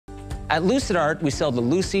At LUCIDArt, we sell the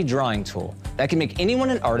Lucy drawing tool that can make anyone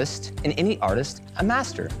an artist and any artist a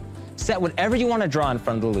master. Set whatever you want to draw in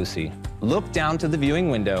front of the Lucy, look down to the viewing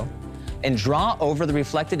window, and draw over the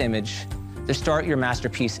reflected image to start your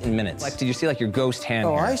masterpiece in minutes. Like, did you see like your ghost hand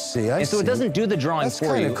here? I see, I see. And so it doesn't do the drawing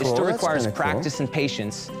for you. Cool. It still That's requires kinda practice and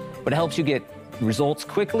patience, but it helps you get results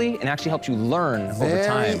quickly and actually helps you learn over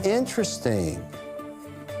time. Very interesting.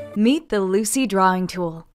 Meet the Lucy drawing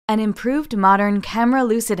tool, an improved modern camera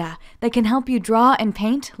lucida that can help you draw and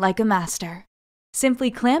paint like a master.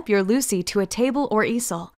 Simply clamp your Lucy to a table or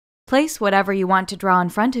easel, place whatever you want to draw in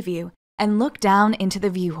front of you, and look down into the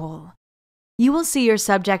view hole. You will see your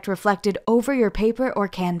subject reflected over your paper or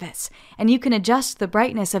canvas, and you can adjust the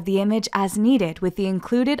brightness of the image as needed with the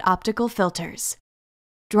included optical filters.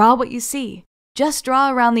 Draw what you see. Just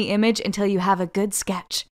draw around the image until you have a good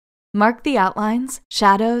sketch. Mark the outlines,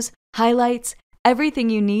 shadows, highlights, everything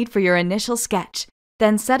you need for your initial sketch.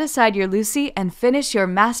 Then set aside your Lucy and finish your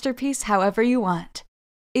masterpiece however you want.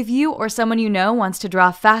 If you or someone you know wants to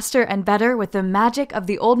draw faster and better with the magic of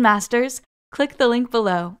the old masters, click the link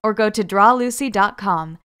below or go to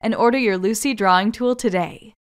drawlucy.com and order your Lucy drawing tool today.